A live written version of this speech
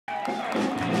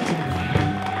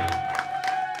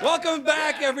Welcome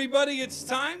back, everybody. It's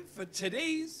time for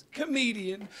today's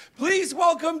comedian. Please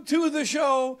welcome to the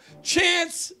show,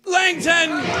 Chance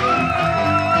Langton.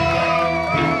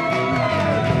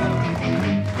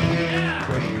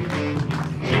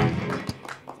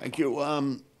 Thank you.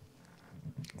 I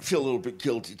feel a little bit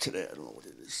guilty today. I don't know what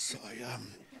it is.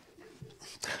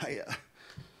 I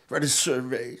read a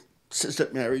survey. It says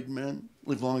that married men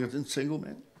live longer than single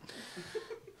men.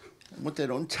 And what they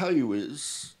don't tell you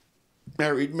is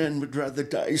married men would rather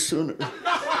die sooner.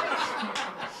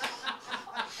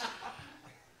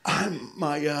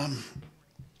 My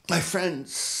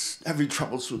friend's having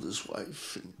troubles with his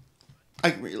wife, and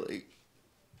I can relate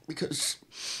because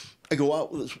I go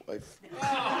out with his wife.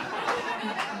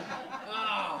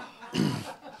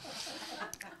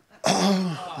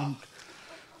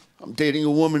 I'm dating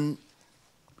a woman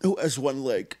who has one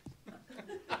leg.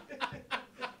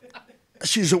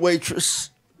 She's a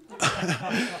waitress.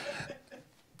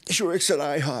 She works at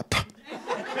IHOP.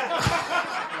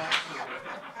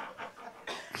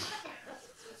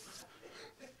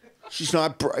 She's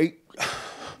not bright.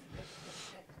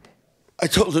 I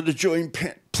told her to join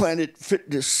Planet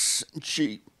Fitness, and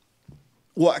she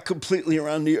walked completely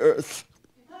around the earth.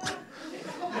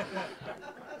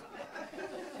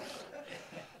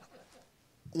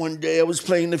 One day I was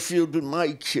playing the field with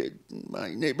my kid, and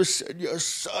my neighbor said, "Your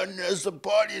son has the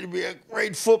body to be a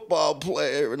great football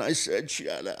player." And I said,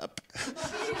 "Shut up."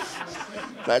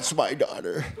 That's my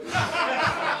daughter.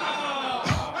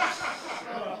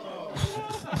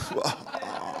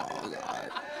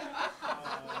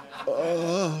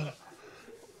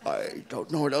 I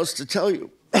don't know what else to tell you.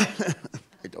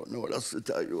 I don't know what else to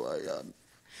tell you.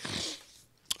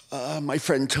 My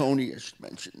friend Tony, I should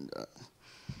mention,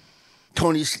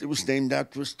 Tony was named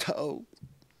after his toe.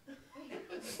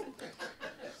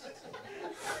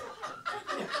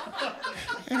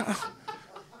 You know.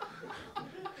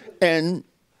 And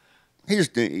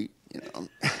his knee, you know.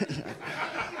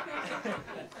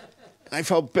 I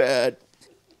felt bad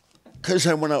because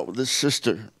I went out with his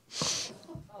sister.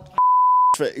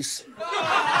 Face.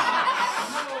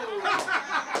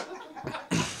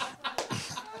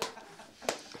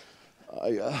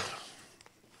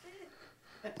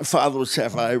 My father was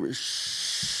half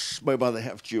Irish, my mother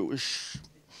half Jewish.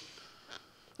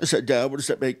 I said, "Dad, what does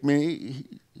that make me?"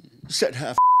 He said,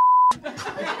 "Half."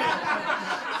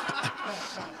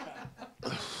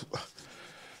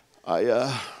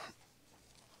 I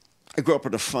grew up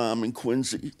on a farm in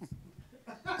Quincy.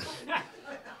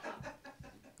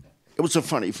 It was a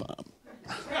funny farm.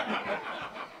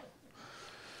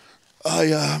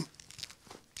 I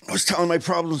was telling my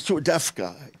problems to a deaf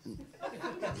guy.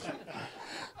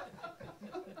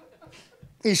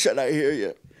 He said, "I hear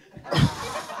you."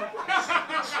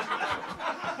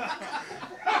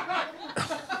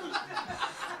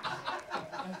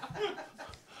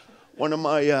 One of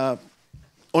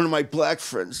my black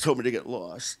friends told me to get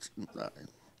lost.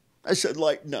 I said,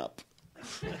 "Lighten up."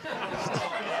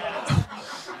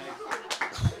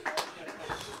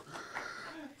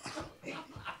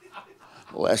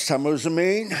 The last time I was in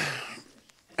Maine,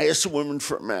 I asked a woman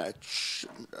for a match.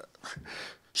 And,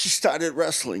 she started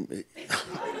wrestling me.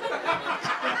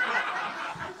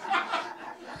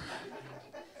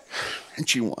 And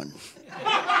she won.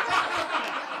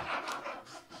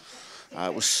 I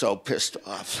was so pissed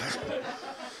off.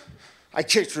 I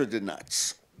kicked her in the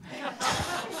nuts.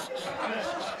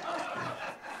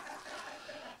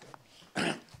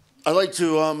 I like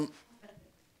to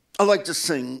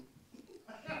sing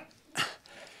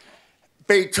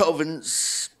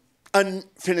Beethoven's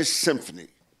Unfinished Symphony.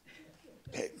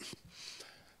 Okay.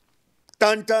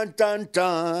 Dun, dun, dun,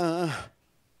 dun.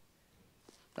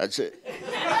 That's it.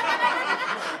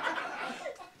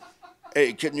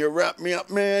 Hey, can you wrap me up,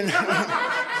 man?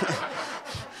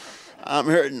 I'm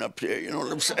hurting up here, you know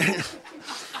what I'm saying?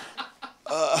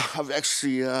 I've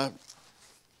actually, I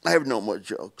have no more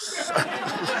jokes.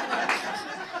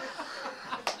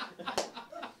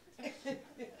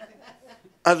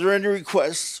 Are there any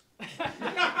requests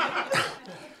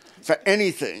for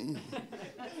anything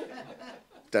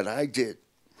that I did?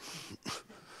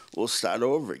 We'll start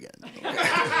over again.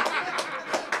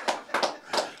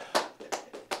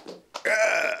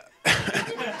 Okay?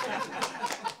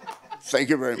 Thank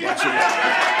you very much.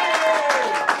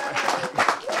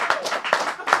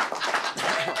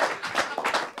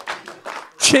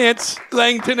 Chance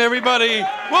Langton, everybody.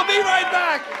 We'll be right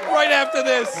back right after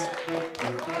this.